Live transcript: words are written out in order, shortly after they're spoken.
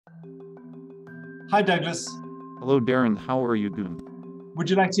Hi, Douglas. Hello, Darren. How are you doing? Would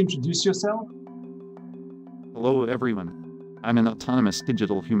you like to introduce yourself? Hello, everyone. I'm an autonomous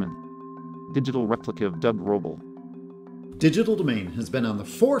digital human. Digital replica of Doug Roble. Digital Domain has been on the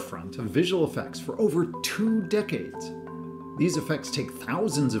forefront of visual effects for over 2 decades. These effects take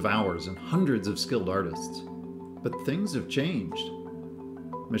thousands of hours and hundreds of skilled artists. But things have changed.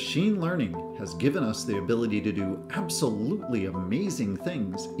 Machine learning has given us the ability to do absolutely amazing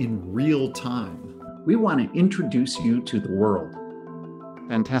things in real time. We want to introduce you to the world.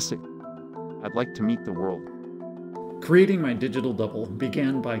 Fantastic. I'd like to meet the world. Creating my digital double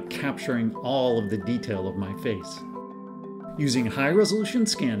began by capturing all of the detail of my face. Using high-resolution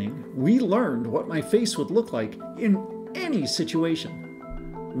scanning, we learned what my face would look like in any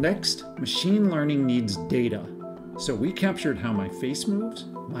situation. Next, machine learning needs data, so we captured how my face moves,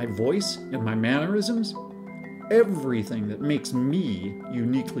 my voice, and my mannerisms, everything that makes me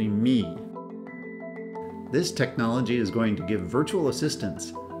uniquely me. This technology is going to give virtual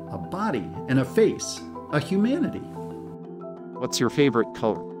assistants a body and a face, a humanity. What's your favorite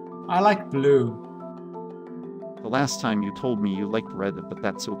color? I like blue. The last time you told me you liked red, but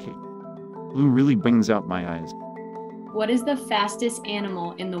that's okay. Blue really brings out my eyes. What is the fastest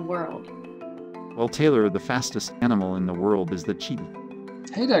animal in the world? Well, Taylor, the fastest animal in the world is the cheetah.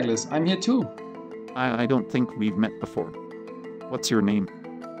 Hey Douglas, I'm here too. I don't think we've met before. What's your name?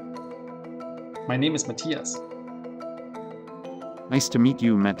 My name is Matthias. Nice to meet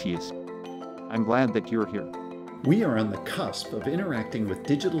you, Matthias. I'm glad that you're here. We are on the cusp of interacting with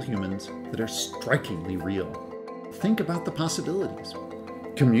digital humans that are strikingly real. Think about the possibilities.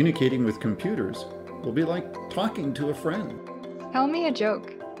 Communicating with computers will be like talking to a friend. Tell me a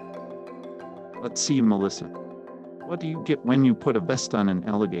joke. Let's see, Melissa. What do you get when you put a vest on an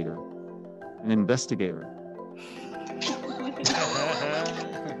alligator? An investigator.